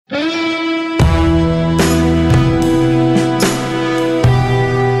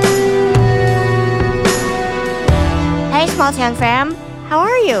Small Town fam. How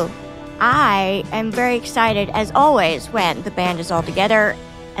are you? I am very excited, as always, when the band is all together,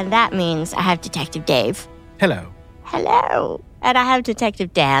 and that means I have Detective Dave. Hello. Hello. And I have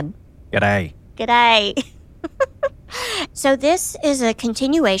Detective Dan. G'day. G'day. So this is a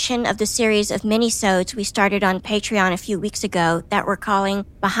continuation of the series of mini-sodes we started on Patreon a few weeks ago that we're calling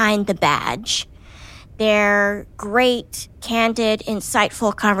Behind the Badge. They're great, candid,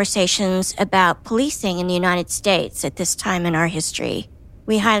 insightful conversations about policing in the United States at this time in our history.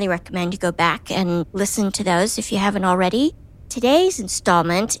 We highly recommend you go back and listen to those if you haven't already. Today's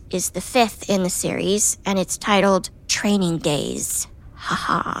installment is the 5th in the series, and it's titled Training Days.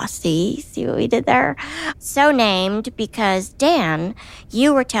 Haha, see what we did there? So named because, Dan,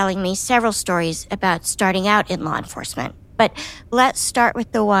 you were telling me several stories about starting out in law enforcement. But let's start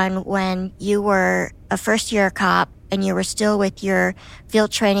with the one when you were a first-year cop and you were still with your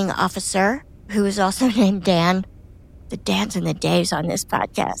field training officer, who was also named Dan. The Dans and the Daves on this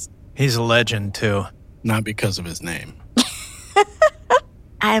podcast. He's a legend, too. Not because of his name.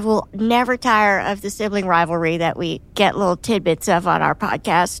 I will never tire of the sibling rivalry that we get little tidbits of on our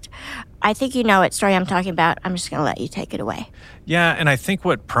podcast. I think you know what story I'm talking about. I'm just going to let you take it away. Yeah, and I think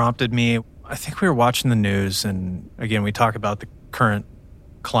what prompted me, I think we were watching the news, and again, we talk about the current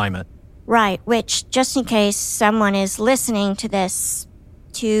climate. Right, which, just in case someone is listening to this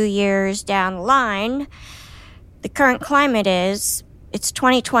 2 years down the line, the current climate is, it's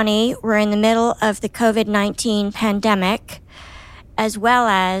 2020, we're in the middle of the COVID-19 pandemic, as well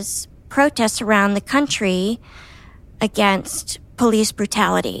as protests around the country against police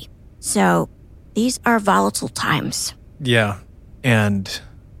brutality. So these are volatile times. Yeah, and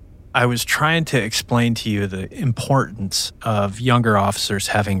I was trying to explain to you the importance of younger officers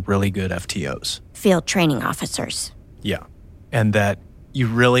having really good FTOs. Field training officers. Yeah, and that you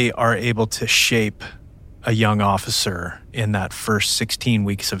really are able to shape a young officer in that first 16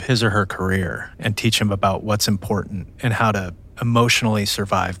 weeks of his or her career and teach him about what's important and how to emotionally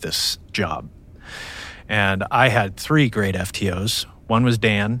survive this job. And I had 3 great FTOs. One was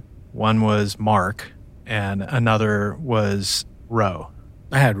Dan, one was Mark, and another was Ro.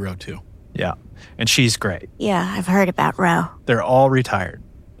 I had Ro too. Yeah, and she's great. Yeah, I've heard about Ro. They're all retired.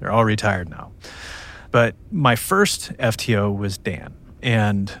 They're all retired now. But my first FTO was Dan.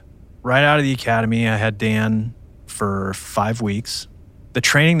 And right out of the academy, I had Dan for 5 weeks. The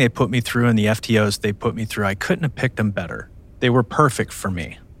training they put me through and the FTOs they put me through, I couldn't have picked them better. They were perfect for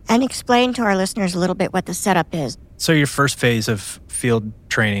me. And explain to our listeners a little bit what the setup is. So your first phase of field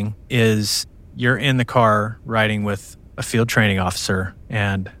training is you're in the car riding with a field training officer,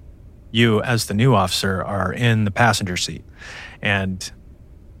 and you, as the new officer, are in the passenger seat. And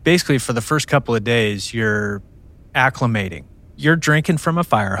basically for the first couple of days, you're acclimating. You're drinking from a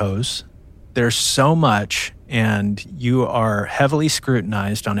fire hose. There's so much, and you are heavily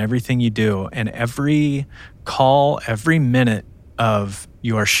scrutinized on everything you do. And every call, every minute of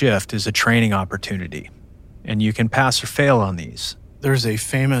your shift is a training opportunity. And you can pass or fail on these. There's a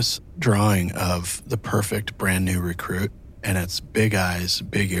famous drawing of the perfect brand new recruit, and it's big eyes,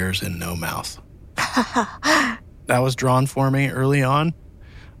 big ears, and no mouth. That was drawn for me early on.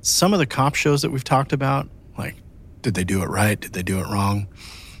 Some of the cop shows that we've talked about, like, did they do it right? Did they do it wrong?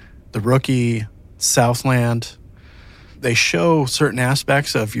 The Rookie, Southland, they show certain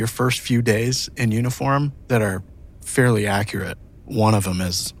aspects of your first few days in uniform that are fairly accurate. One of them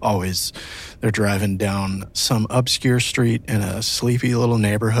is always, they're driving down some obscure street in a sleepy little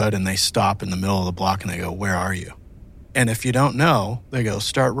neighborhood, and they stop in the middle of the block and they go, "Where are you?" And if you don't know, they go,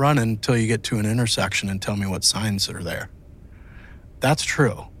 "Start running until you get to an intersection and tell me what signs are there." That's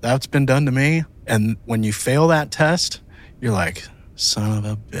true. That's been done to me. And when you fail that test, you're like, son of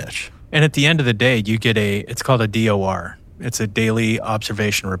a bitch. And at the end of the day, you get it's called a DOR. It's a daily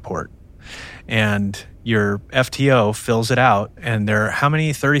observation report. And your FTO fills it out. And there are how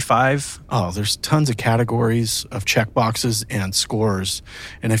many? 35? Oh, there's tons of categories of checkboxes and scores.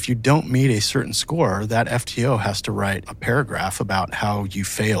 And if you don't meet a certain score, that FTO has to write a paragraph about how you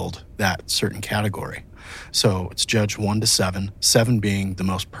failed that certain category. So it's judged 1 to 7, 7 being the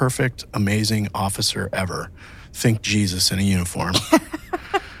most perfect, amazing officer ever. Think Jesus in a uniform.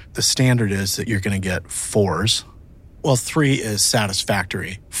 The standard is that you're going to get 4s. Well, 3 is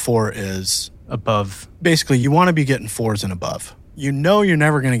satisfactory. 4 is above. Basically, you want to be getting 4s and above. You know you're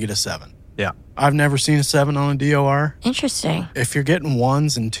never going to get a 7. Yeah. I've never seen a 7 on a DOR. Interesting. If you're getting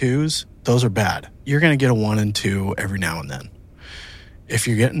 1s and 2s, those are bad. You're going to get a 1 and 2 every now and then. If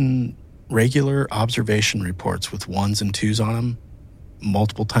you're getting regular observation reports with 1s and 2s on them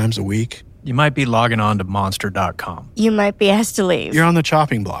multiple times a week, you might be logging on to monster.com. You might be asked to leave. You're on the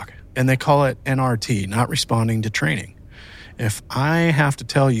chopping block, and they call it NRT, not responding to training. If I have to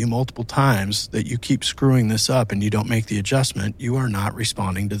tell you multiple times that you keep screwing this up and you don't make the adjustment, you are not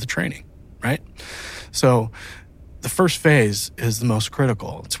responding to the training, right? So the first phase is the most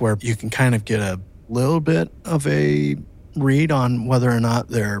critical. It's where you can kind of get a little bit of a read on whether or not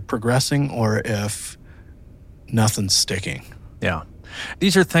they're progressing or if nothing's sticking. Yeah.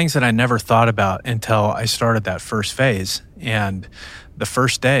 These are things that I never thought about until I started that first phase. And the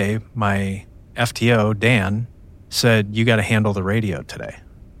first day, my FTO, Dan, said, you got to handle the radio today.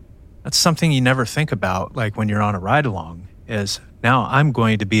 That's something you never think about, like when you're on a ride along, is now I'm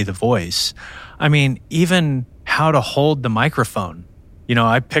going to be the voice. I mean, even how to hold the microphone. You know,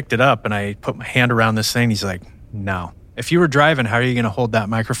 I picked it up and I put my hand around this thing. He's like, no. If you were driving, how are you going to hold that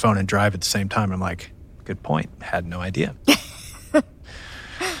microphone and drive at the same time? I'm like, good point. Had no idea.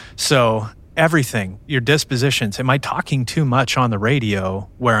 So everything, your dispositions, am I talking too much on the radio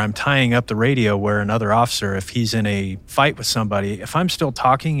where I'm tying up the radio where another officer, if he's in a fight with somebody, if I'm still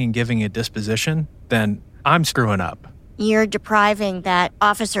talking and giving a disposition, then I'm screwing up. You're depriving that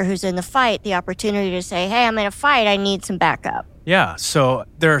officer who's in the fight the opportunity to say, hey, I'm in a fight, I need some backup. Yeah, so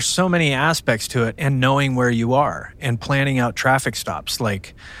there are so many aspects to it, and knowing where you are and planning out traffic stops.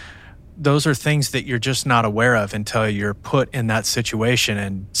 Like, those are things that you're just not aware of until you're put in that situation.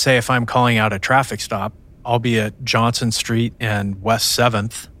 And say if I'm calling out a traffic stop, I'll be at Johnson Street and West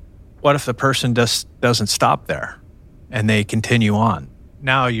 7th. What if the person just doesn't stop there and they continue on?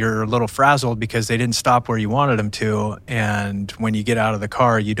 Now you're a little frazzled because they didn't stop where you wanted them to. And when you get out of the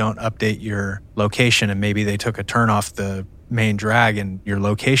car, you don't update your location, and maybe they took a turn off the main drag and your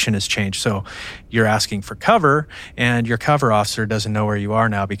location has changed. So you're asking for cover, and your cover officer doesn't know where you are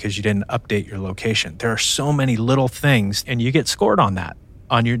now because you didn't update your location. There are so many little things, and you get scored on that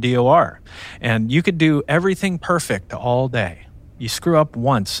on your DOR. And you could do everything perfect all day. You screw up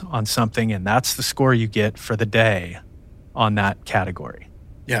once on something, and that's the score you get for the day on that category.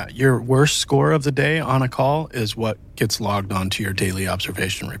 Yeah, your worst score of the day on a call is what gets logged onto your daily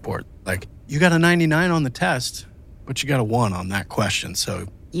observation report. Like, you got a 99 on the test, but you got a 1 on that question. So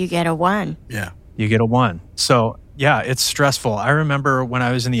you get a 1. Yeah. You get a 1. So yeah, it's stressful. I remember when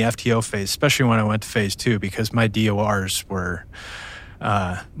I was in the FTO phase, especially when I went to phase 2, because my DORs were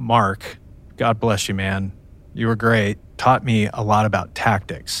Mark, God bless you, man. You were great. Taught me a lot about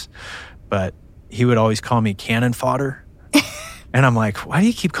tactics, but he would always call me cannon fodder. And I'm like, why do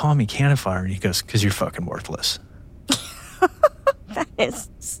you keep calling me cannon fodder? And he goes, because you're fucking worthless. That is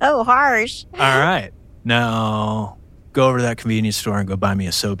so harsh. All right. Now, go over to that convenience store and go buy me a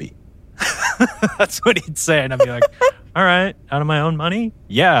Sobe. That's what he'd say. And I'd be like, all right, out of my own money?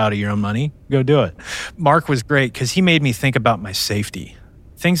 Yeah, out of your own money. Go do it. Mark was great because he made me think about my safety,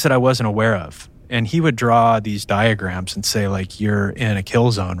 things that I wasn't aware of. And he would draw these diagrams and say, like, you're in a kill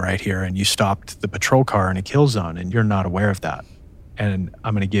zone right here, and you stopped the patrol car in a kill zone, and you're not aware of that. And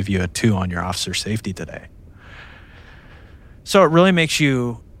I'm going to give you a 2 on your officer safety today. So it really makes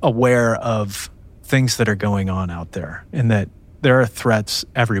you aware of things that are going on out there, and that there are threats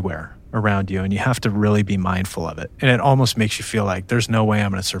everywhere around you, and you have to really be mindful of it. And it almost makes you feel like there's no way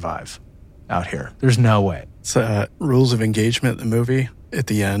I'm going to survive out here. There's no way. It's Rules of Engagement, the movie, at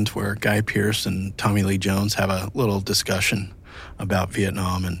the end, where Guy Pearce and Tommy Lee Jones have a little discussion about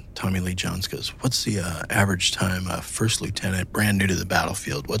Vietnam, and Tommy Lee Jones goes, what's the average time a first lieutenant, brand new to the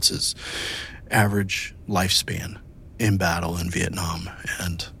battlefield, what's his average lifespan in battle in Vietnam?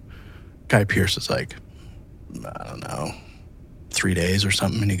 And Guy Pearce is like, I don't know, 3 days or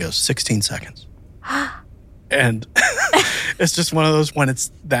something. And he goes, 16 seconds. And it's just one of those, when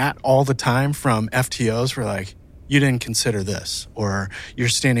it's that all the time from FTOs, we're like, you didn't consider this, or you're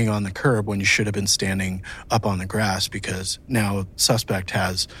standing on the curb when you should have been standing up on the grass because now suspect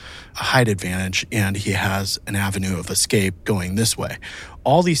has a height advantage and he has an avenue of escape going this way.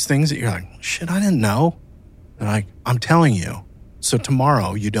 All these things that you're like, shit, I didn't know. And like, I'm telling you, so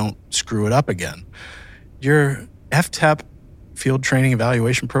tomorrow you don't screw it up again. Your FTEP field training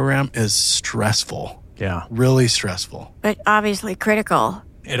evaluation program is stressful. Yeah. Really stressful. But obviously critical.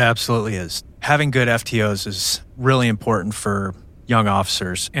 It absolutely is. Having good FTOs is really important for young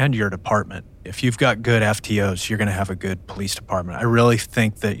officers and your department. If you've got good FTOs, you're going to have a good police department. I really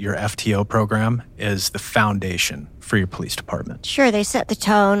think that your FTO program is the foundation for your police department. Sure, they set the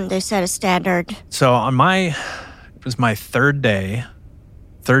tone, they set a standard. So it was my third day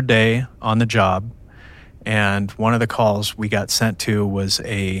on the job, and one of the calls we got sent to was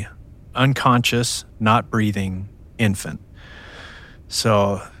a unconscious, not breathing infant.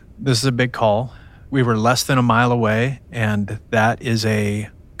 So this is a big call. We were less than a mile away, and that is a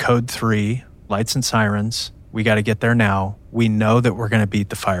code 3, lights and sirens. We got to get there now. We know that we're going to beat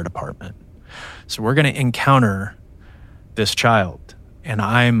the fire department. So we're going to encounter this child. And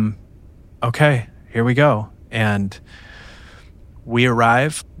I'm, okay, here we go. And we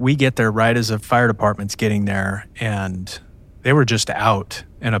arrive. We get there right as the fire department's getting there, and they were just out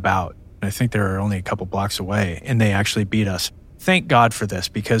and about. I think they were only a couple blocks away, and they actually beat us. Thank God for this,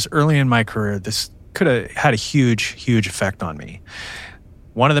 because early in my career, this could have had a huge, huge effect on me.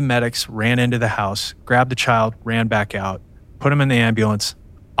 One of the medics ran into the house, grabbed the child, ran back out, put him in the ambulance,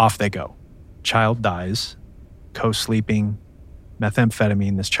 off they go. Child dies, co-sleeping,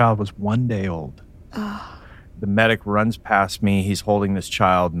 methamphetamine. This child was 1 day old. The medic runs past me. He's holding this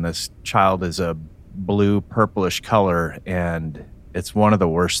child, and this child is a blue, purplish color, and it's one of the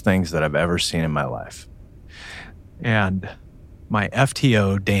worst things that I've ever seen in my life. And my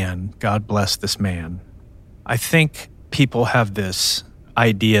FTO, Dan, God bless this man, I think people have this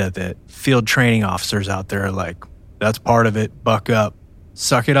idea that field training officers out there are like, that's part of it, buck up,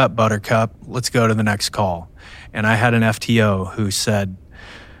 suck it up, buttercup, let's go to the next call. And I had an FTO who said,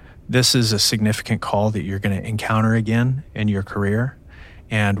 this is a significant call that you're going to encounter again in your career,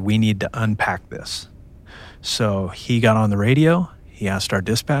 and we need to unpack this. So he got on the radio. He asked our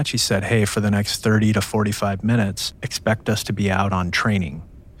dispatch. He said, hey, for the next 30 to 45 minutes, expect us to be out on training.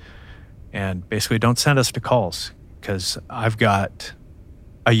 And basically, don't send us to calls, because I've got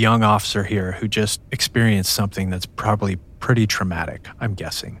a young officer here who just experienced something that's probably pretty traumatic, I'm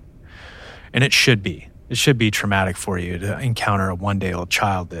guessing. And it should be. It should be traumatic for you to encounter a 1-day-old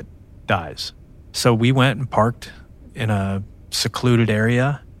child that dies. So we went and parked in a secluded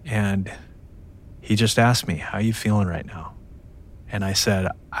area, and he just asked me, how are you feeling right now? And I said,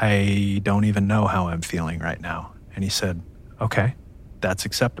 I don't even know how I'm feeling right now. And he said, okay, that's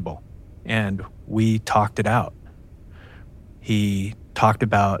acceptable. And we talked it out. He talked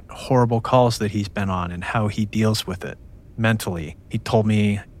about horrible calls that he's been on and how he deals with it mentally. He told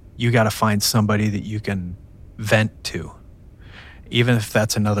me, you got to find somebody that you can vent to. Even if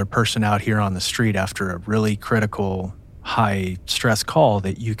that's another person out here on the street after a really critical, high stress call,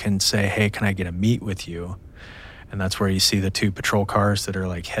 that you can say, hey, can I get a meet with you? And that's where you see the 2 patrol cars that are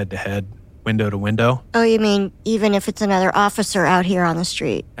like head to head, window to window. Oh, you mean even if it's another officer out here on the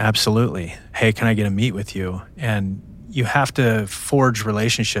street? Absolutely. Hey, can I get a meet with you? And you have to forge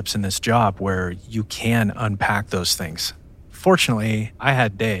relationships in this job where you can unpack those things. Fortunately, I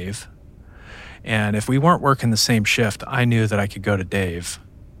had Dave. And if we weren't working the same shift, I knew that I could go to Dave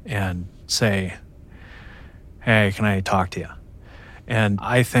and say, hey, can I talk to you? And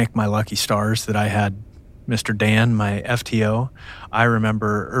I thank my lucky stars that I had Mr. Dan, my FTO. I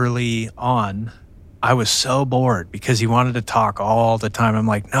remember early on, I was so bored because he wanted to talk all the time. I'm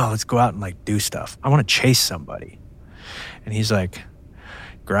like, no, let's go out and like do stuff. I want to chase somebody. And he's like,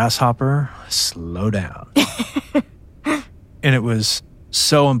 Grasshopper, slow down. And it was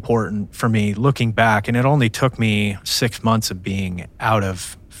so important for me looking back, and it only took me 6 months of being out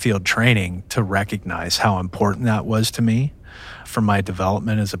of field training to recognize how important that was to me for my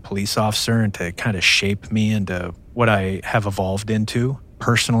development as a police officer and to kind of shape me into what I have evolved into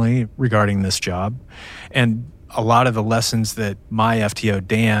personally regarding this job. And a lot of the lessons that my FTO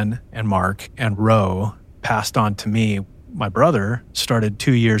Dan and Mark and Ro passed on to me, my brother started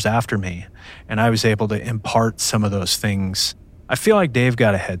 2 years after me, and I was able to impart some of those things. I feel like Dave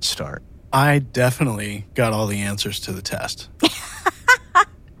got a head start. I definitely got all the answers to the test.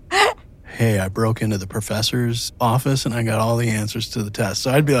 Hey, I broke into the professor's office and I got all the answers to the test.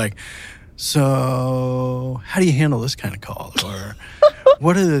 So I'd be like, so how do you handle this kind of call? Or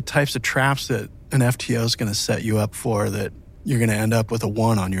what are the types of traps that an FTO is going to set you up for that you're going to end up with a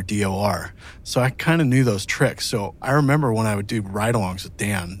 1 on your DOR? So I kind of knew those tricks. So I remember when I would do ride-alongs with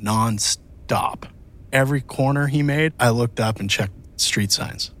Dan nonstop. Every corner he made, I looked up and checked street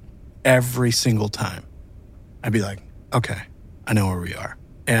signs. Every single time. I'd be like, okay, I know where we are.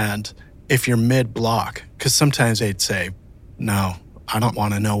 And if you're mid-block, because sometimes they'd say, no, I don't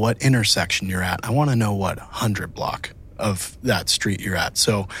want to know what intersection you're at. I want to know what 100 block of that street you're at.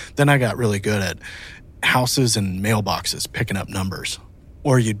 So then I got really good at houses and mailboxes, picking up numbers.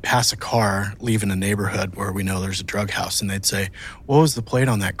 Or you'd pass a car leaving a neighborhood where we know there's a drug house, and they'd say, what was the plate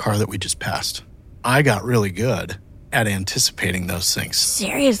on that car that we just passed? I got really good at anticipating those things.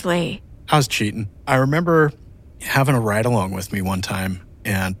 Seriously? I was cheating. I remember having a ride-along with me one time,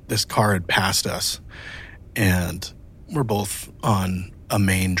 and this car had passed us, and we're both on a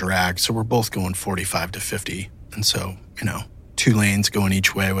main drag, so we're both going 45 to 50. And so, 2 lanes going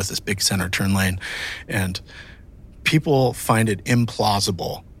each way with this big center turn lane. And people find it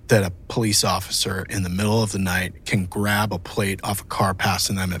implausible that a police officer in the middle of the night can grab a plate off a car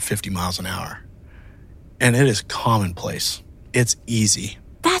passing them at 50 miles an hour. And it is commonplace. It's easy.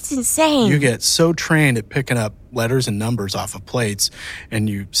 That's insane. You get so trained at picking up letters and numbers off of plates, and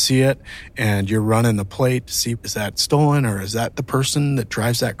you see it, and you're running the plate to see, is that stolen, or is that the person that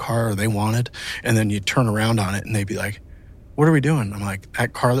drives that car, or they wanted? And then you turn around on it, and they'd be like, what are we doing? I'm like,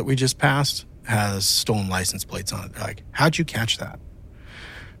 that car that we just passed has stolen license plates on it. They're like, how'd you catch that?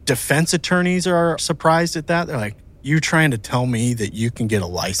 Defense attorneys are surprised at that. They're like, you trying to tell me that you can get a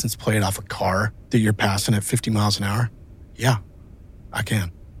license plate off a car that you're passing at 50 miles an hour? Yeah, I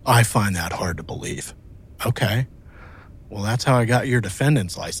can. I find that hard to believe. Okay. Well, that's how I got your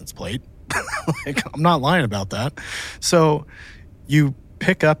defendant's license plate. Like, I'm not lying about that. So you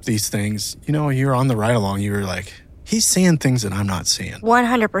pick up these things, you're on the ride along, you're like, he's seeing things that I'm not seeing.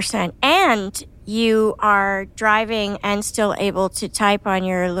 100%. And you are driving and still able to type on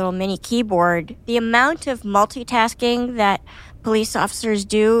your little mini keyboard. The amount of multitasking that police officers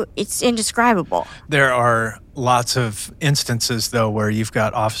do, it's indescribable. There are lots of instances, though, where you've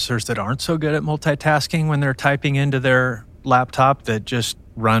got officers that aren't so good at multitasking when they're typing into their laptop that just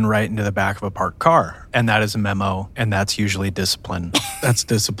run right into the back of a parked car. And that is a memo, and that's usually discipline. That's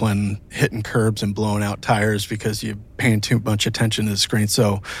discipline, hitting curbs and blowing out tires because you're paying too much attention to the screen.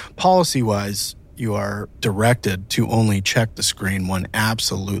 So policy-wise, you are directed to only check the screen when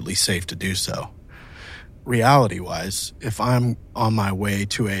absolutely safe to do so. Reality-wise, if I'm on my way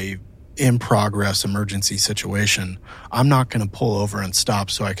to a in-progress emergency situation, I'm not going to pull over and stop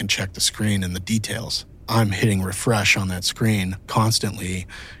so I can check the screen and the details. I'm hitting refresh on that screen constantly,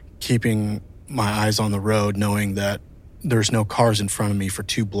 keeping my eyes on the road, knowing that there's no cars in front of me for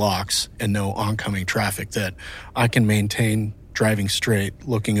 2 blocks and no oncoming traffic, that I can maintain driving straight,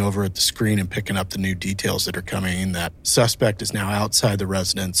 looking over at the screen and picking up the new details that are coming in. That suspect is now outside the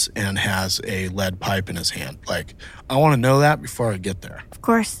residence and has a lead pipe in his hand. Like, I want to know that before I get there. Of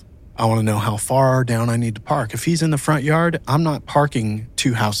course. I want to know how far down I need to park. If he's in the front yard, I'm not parking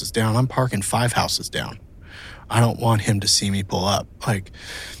 2 houses down. I'm parking 5 houses down. I don't want him to see me pull up. Like,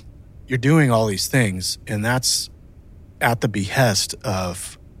 you're doing all these things, and that's at the behest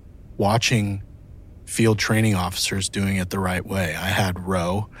of watching field training officers doing it the right way. I had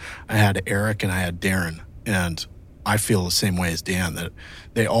Roe, I had Eric, and I had Darren. And I feel the same way as Dan, that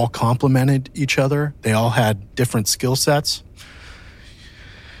they all complemented each other. They all had different skill sets.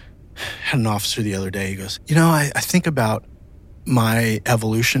 Had an officer the other day, he goes, I think about my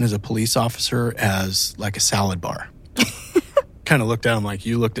evolution as a police officer as like a salad bar. Kind of looked at him like,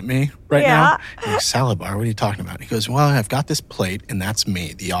 you looked at me right now? Like, salad bar, what are you talking about? He goes, well, I've got this plate, and that's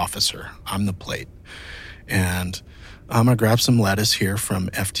me, the officer. I'm the plate. And I'm going to grab some lettuce here from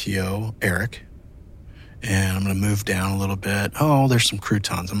FTO Eric, and I'm going to move down a little bit. Oh, there's some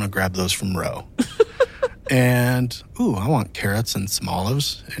croutons. I'm going to grab those from Roe. And, I want carrots and some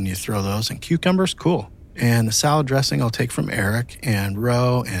olives, and you throw those, and cucumbers, cool. And the salad dressing I'll take from Eric and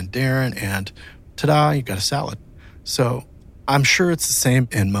Roe and Darren, and ta-da, you got a salad. So I'm sure it's the same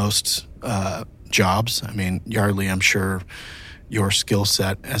in most jobs. I mean, Yardley, I'm sure your skill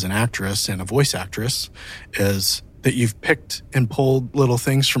set as an actress and a voice actress is that you've picked and pulled little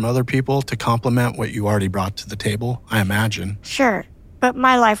things from other people to complement what you already brought to the table, I imagine. Sure, but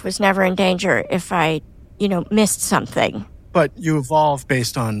my life was never in danger if I, missed something. But you evolve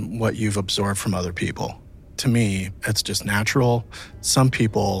based on what you've absorbed from other people. To me, it's just natural. Some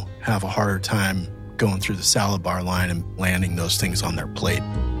people have a harder time going through the salad bar line and landing those things on their plate.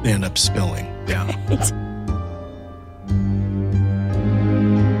 They end up spilling. Yeah.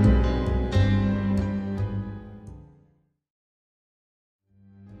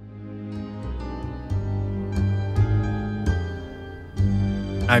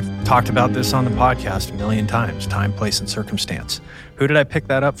 I've talked about this on the podcast a million times, time, place, and circumstance. Who did I pick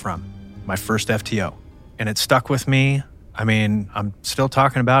that up from? My first FTO. And it stuck with me. I mean, I'm still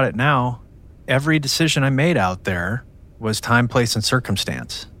talking about it now. Every decision I made out there was time, place, and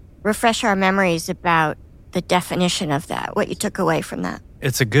circumstance. Refresh our memories about the definition of that, what you took away from that.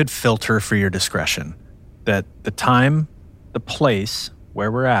 It's a good filter for your discretion. That the time, the place,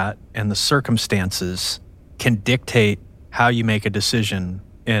 where we're at, and the circumstances can dictate how you make a decision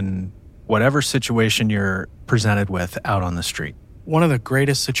in whatever situation you're presented with out on the street. One of the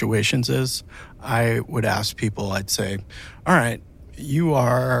greatest situations is I would ask people, I'd say, all right, you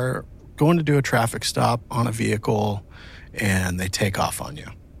are going to do a traffic stop on a vehicle and they take off on you.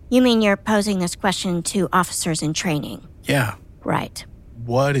 You mean you're posing this question to officers in training? Yeah. Right.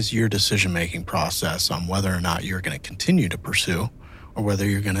 What is your decision-making process on whether or not you're going to continue to pursue or whether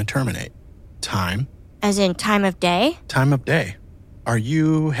you're going to terminate? Time. As in time of day? Time of day. Are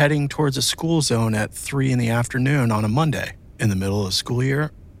you heading towards a school zone at 3 in the afternoon on a Monday in the middle of the school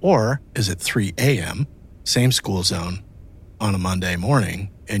year? Or is it 3 a.m., same school zone on a Monday morning,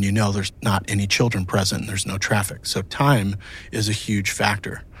 and you know there's not any children present and there's no traffic. So time is a huge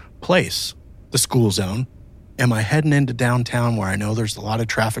factor. Place, the school zone. Am I heading into downtown where I know there's a lot of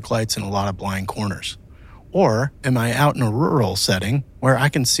traffic lights and a lot of blind corners? Or am I out in a rural setting where I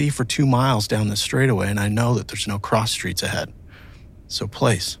can see for 2 miles down the straightaway and I know that there's no cross streets ahead? So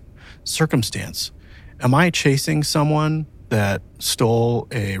place, circumstance. Am I chasing someone that stole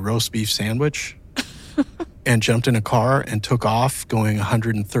a roast beef sandwich and jumped in a car and took off going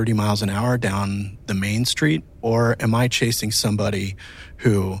 130 miles an hour down the main street? Or am I chasing somebody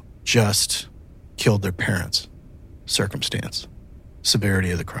who just killed their parents? Circumstance,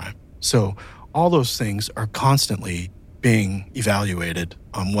 severity of the crime. So all those things are constantly being evaluated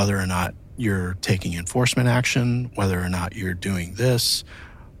on whether or not you're taking enforcement action, whether or not you're doing this.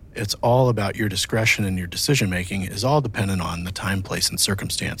 It's all about your discretion, and your decision-making is all dependent on the time, place, and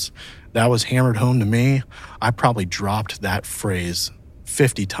circumstance. That was hammered home to me. I probably dropped that phrase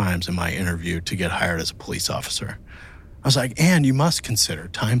 50 times in my interview to get hired as a police officer. I was like, and you must consider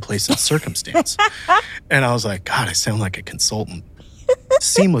time, place, and circumstance. And I was like, God, I sound like a consultant.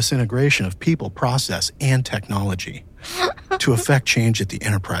 Seamless integration of people, process, and technology to affect change at the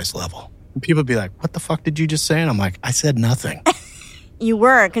enterprise level. And people would be like, what the fuck did you just say? And I'm like, I said nothing. You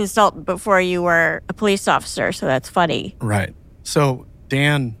were a consultant before you were a police officer, so that's funny. Right. So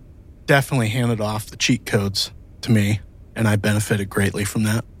Dan definitely handed off the cheat codes to me, and I benefited greatly from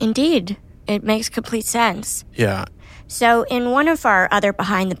that. Indeed. It makes complete sense. Yeah. So in one of our other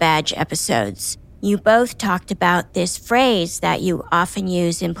Behind the Badge episodes, you both talked about this phrase that you often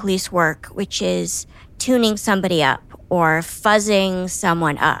use in police work, which is tuning somebody up or fuzzing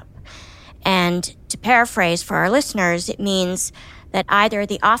someone up. And to paraphrase for our listeners, it means that either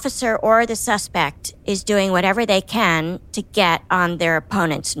the officer or the suspect is doing whatever they can to get on their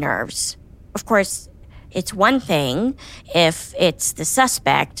opponent's nerves. Of course, it's one thing if it's the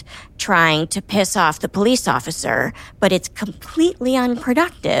suspect trying to piss off the police officer, but it's completely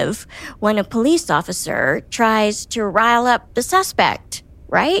unproductive when a police officer tries to rile up the suspect,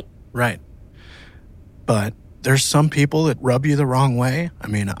 right? Right. But there's some people that rub you the wrong way. I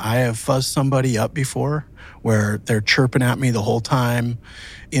mean, I have fuzzed somebody up before where they're chirping at me the whole time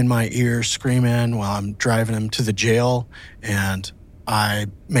in my ear, screaming while I'm driving them to the jail, and I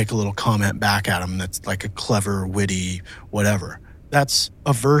make a little comment back at them that's like a clever, witty, whatever. That's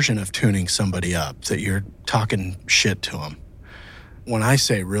a version of tuning somebody up, that you're talking shit to them. When I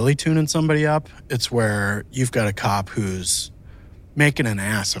say really tuning somebody up, it's where you've got a cop who's making an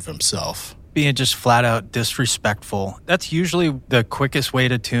ass of himself. Being just flat out disrespectful. That's usually the quickest way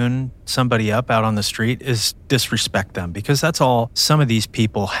to tune somebody up out on the street, is disrespect them, because that's all some of these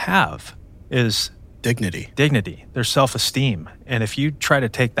people have is dignity, their self-esteem. And if you try to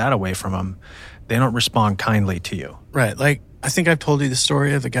take that away from them, they don't respond kindly to you. Right. Like, I think I've told you the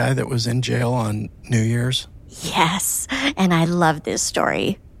story of the guy that was in jail on New Year's. Yes, and I love this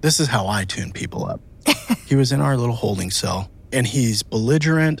story. This is how I tune people up. He was in our little holding cell, and he's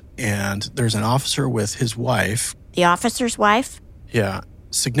belligerent, and there's an officer with his wife. The officer's wife? Yeah.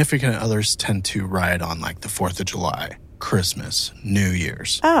 Significant others tend to ride on like the 4th of July, Christmas, New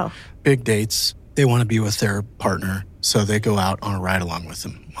Year's. Oh. Big dates. They want to be with their partner, so they go out on a ride along with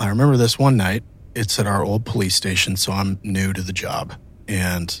them. I remember this one night. It's at our old police station, so I'm new to the job.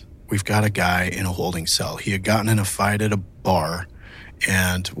 And we've got a guy in a holding cell. He had gotten in a fight at a bar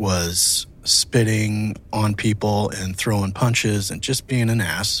and was spitting on people and throwing punches and just being an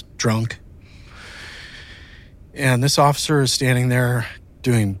ass, drunk. And this officer is standing there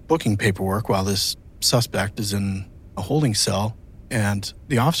doing booking paperwork while this suspect is in a holding cell. And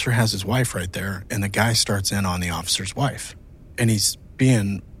the officer has his wife right there, and the guy starts in on the officer's wife. And he's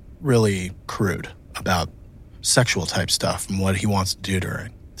being really crude about sexual type stuff and what he wants to do to her.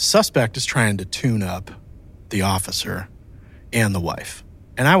 The suspect is trying to tune up the officer and the wife.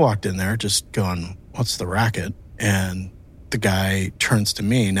 And I walked in there just going, what's the racket? And the guy turns to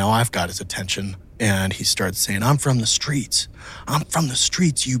me. Now I've got his attention. And he starts saying, I'm from the streets. I'm from the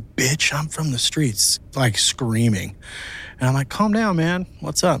streets, you bitch. I'm from the streets. Like screaming. And I'm like, calm down, man.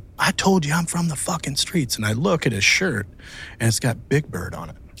 What's up? I told you I'm from the fucking streets. And I look at his shirt, and it's got Big Bird on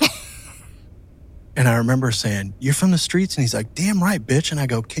it. And I remember saying, you're from the streets? And he's like, damn right, bitch. And I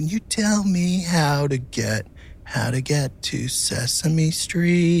go, can you tell me how to get to Sesame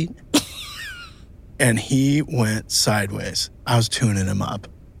Street? And he went sideways. I was tuning him up.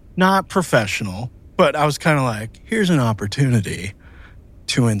 Not professional, but I was kind of like, here's an opportunity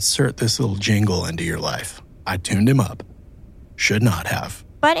to insert this little jingle into your life. I tuned him up. Should not have.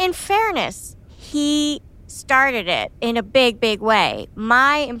 But in fairness, he started it in a big, big way.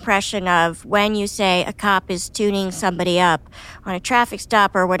 My impression of when you say a cop is tuning somebody up on a traffic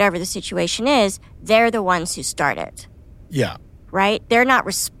stop or whatever the situation is, they're the ones who start it. Yeah. Right? They're not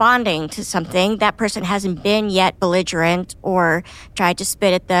responding to something. That person hasn't been yet belligerent or tried to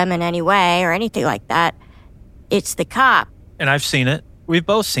spit at them in any way or anything like that. It's the cop. And I've seen it. We've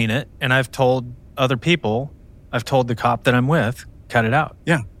both seen it. And I've told other people, I've told the cop that I'm with, cut it out.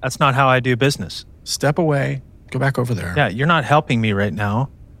 Yeah. That's not how I do business. Step away. Go back over there. Yeah, you're not helping me right now.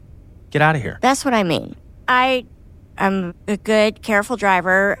 Get out of here. That's what I mean. I'm a good, careful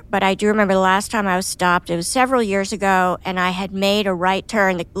driver, but I do remember the last time I was stopped. It was several years ago, and I had made a right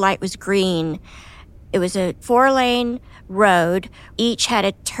turn. The light was green. It was a 4-lane road. Each had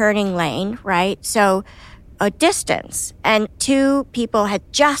a turning lane, right? So a distance. And 2 people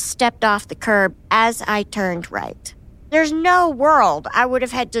had just stepped off the curb as I turned right. There's no world I would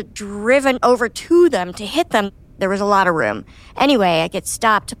have had to driven over to them to hit them. There was a lot of room. Anyway, I get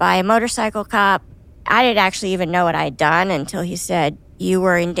stopped by a motorcycle cop. I didn't actually even know what I'd done until he said, "You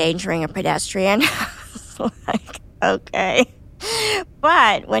were endangering a pedestrian." I was like, okay.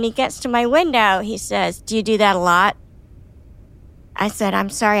 But when he gets to my window, he says, "Do you do that a lot?" I said, "I'm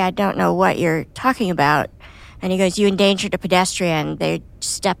sorry, I don't know what you're talking about." And he goes, "You endangered a pedestrian. They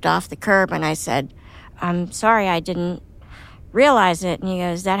stepped off the curb." And I said, "I'm sorry, I didn't realize it." And he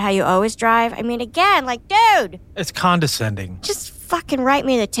goes, "Is that how you always drive?" I mean, again, like, dude. It's condescending. Just fucking write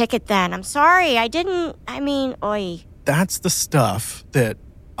me the ticket then. I'm sorry, oi. That's the stuff that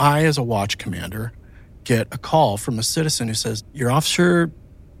I, as a watch commander, get a call from a citizen who says, "Your officer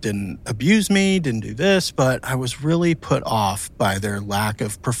didn't abuse me, didn't do this, but I was really put off by their lack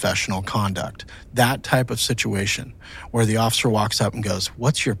of professional conduct." That type of situation where the officer walks up and goes,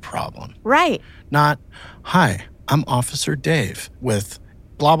 "What's your problem?" Right. Not, "Hi, I'm Officer Dave with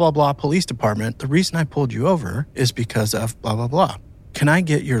blah, blah, blah police department. The reason I pulled you over is because of blah, blah, blah. Can I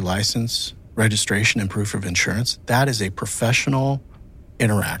get your license, registration, and proof of insurance?" That is a professional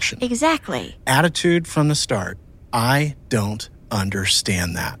interaction. Exactly. Attitude from the start. I don't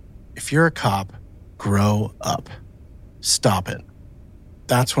understand that. If you're a cop, grow up. Stop it.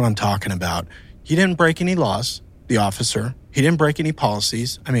 That's what I'm talking about. He didn't break any laws, the officer. He didn't break any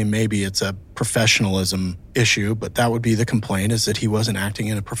policies. I mean, maybe it's a professionalism issue, but that would be the complaint, is that he wasn't acting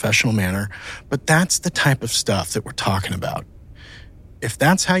in a professional manner. But that's the type of stuff that we're talking about. If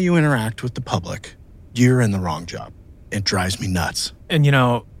that's how you interact with the public, you're in the wrong job. It drives me nuts. And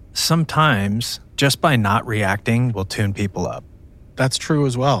sometimes just by not reacting will tune people up. That's true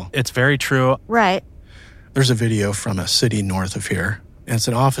as well. It's very true. Right. There's a video from a city north of here, and it's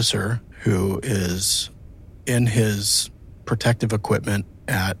an officer who is in his protective equipment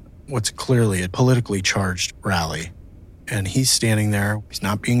at what's clearly a politically charged rally. And he's standing there. He's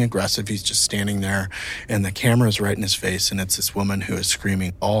not being aggressive. He's just standing there. And the camera's right in his face. And it's this woman who is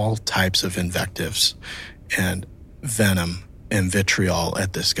screaming all types of invectives and venom and vitriol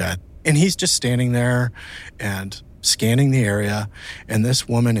at this guy. And he's just standing there and scanning the area. And this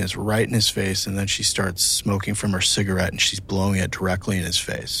woman is right in his face. And then she starts smoking from her cigarette and she's blowing it directly in his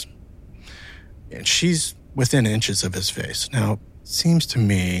face. And she's within inches of his face. Now, it seems to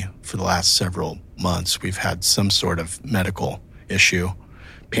me for the last several months, we've had some sort of medical issue,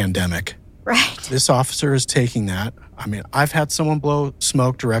 pandemic. Right. This officer is taking that. I mean, I've had someone blow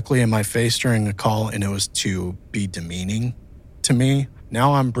smoke directly in my face during a call, and it was to be demeaning to me.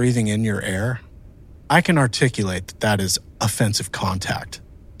 Now I'm breathing in your air. I can articulate that that is offensive contact.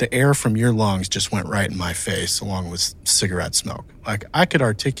 The air from your lungs just went right in my face along with cigarette smoke. Like, I could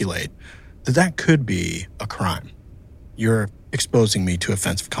articulate that that could be a crime. You're exposing me to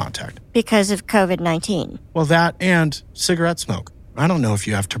offensive contact. Because of COVID-19. Well, that and cigarette smoke. I don't know if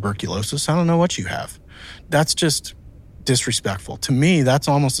you have tuberculosis. I don't know what you have. That's just disrespectful. To me, that's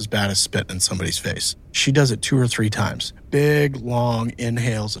almost as bad as spit in somebody's face. She does it 2 or 3 times. Big, long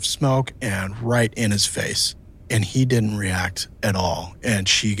inhales of smoke and right in his face. And he didn't react at all. And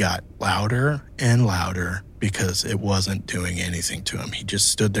she got louder and louder because it wasn't doing anything to him. He just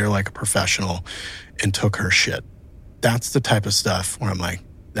stood there like a professional and took her shit. That's the type of stuff where I'm like,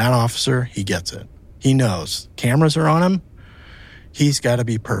 that officer, he gets it. He knows. Cameras are on him. He's got to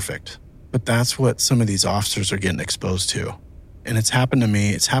be perfect. But that's what some of these officers are getting exposed to. And it's happened to me.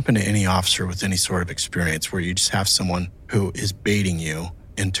 It's happened to any officer with any sort of experience where you just have someone who is baiting you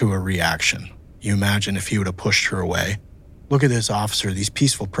into a reaction. You imagine if he would have pushed her away. Look at this officer, these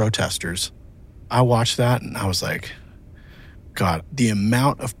peaceful protesters. I watched that and I was like, God, the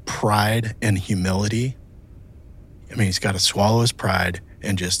amount of pride and humility. I mean, he's got to swallow his pride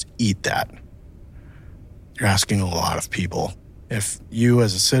and just eat that. You're asking a lot of people. If you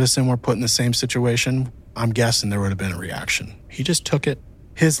as a citizen were put in the same situation, I'm guessing there would have been a reaction. He just took it.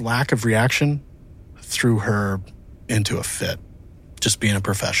 His lack of reaction threw her into a fit, just being a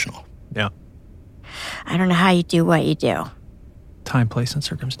professional. Yeah. I don't know how you do what you do. Time, place, and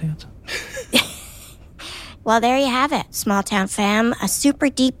circumstance. Well, there you have it, Small Town Fam. A super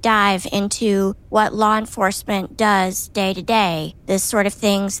deep dive into what law enforcement does day to day. This sort of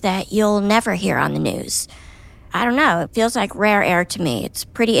things that you'll never hear on the news. I don't know. It feels like rare air to me. It's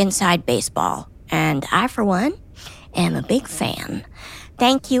pretty inside baseball. And I, for one, am a big fan.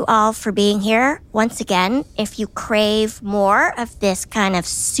 Thank you all for being here. Once again, if you crave more of this kind of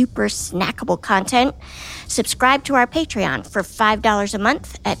super snackable content, subscribe to our Patreon for $5 a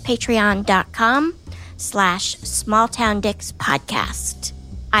month at patreon.com/smalltowndicks-podcast.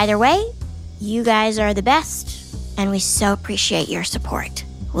 Either way, you guys are the best, and we so appreciate your support.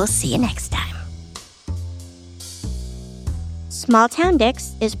 We'll see you next time. Small Town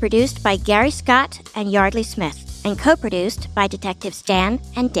Dicks is produced by Gary Scott and Yardley Smith and co-produced by Detectives Dan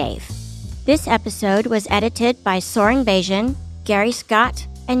and Dave. This episode was edited by Soren Bajan, Gary Scott,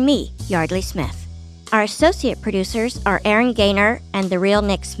 and me, Yardley Smith. Our associate producers are Aaron Gaynor and The Real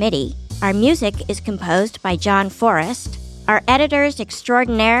Nick Smitty. Our music is composed by John Forrest. Our editors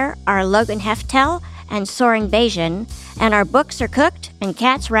extraordinaire are Logan Heftel and Soren Bajan, and our books are cooked and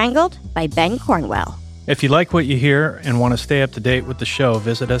cats wrangled by Ben Cornwell. If you like what you hear and want to stay up to date with the show,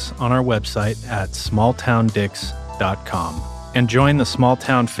 visit us on our website at smalltowndicks.com. And join the Small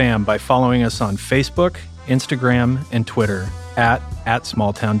Town Fam by following us on Facebook, Instagram, and Twitter at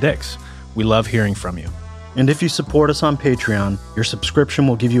SmallTownDicks. We love hearing from you. And if you support us on Patreon, your subscription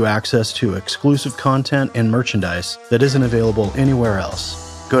will give you access to exclusive content and merchandise that isn't available anywhere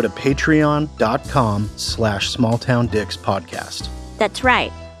else. Go to patreon.com/smalltowndickspodcast. That's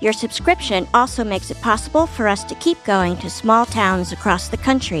right. Your subscription also makes it possible for us to keep going to small towns across the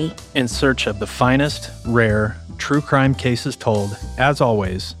country in search of the finest, rare, true crime cases told, as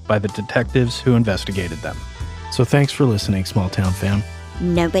always, by the detectives who investigated them. So thanks for listening, Small Town Fam.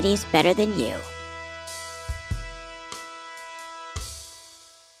 Nobody's better than you.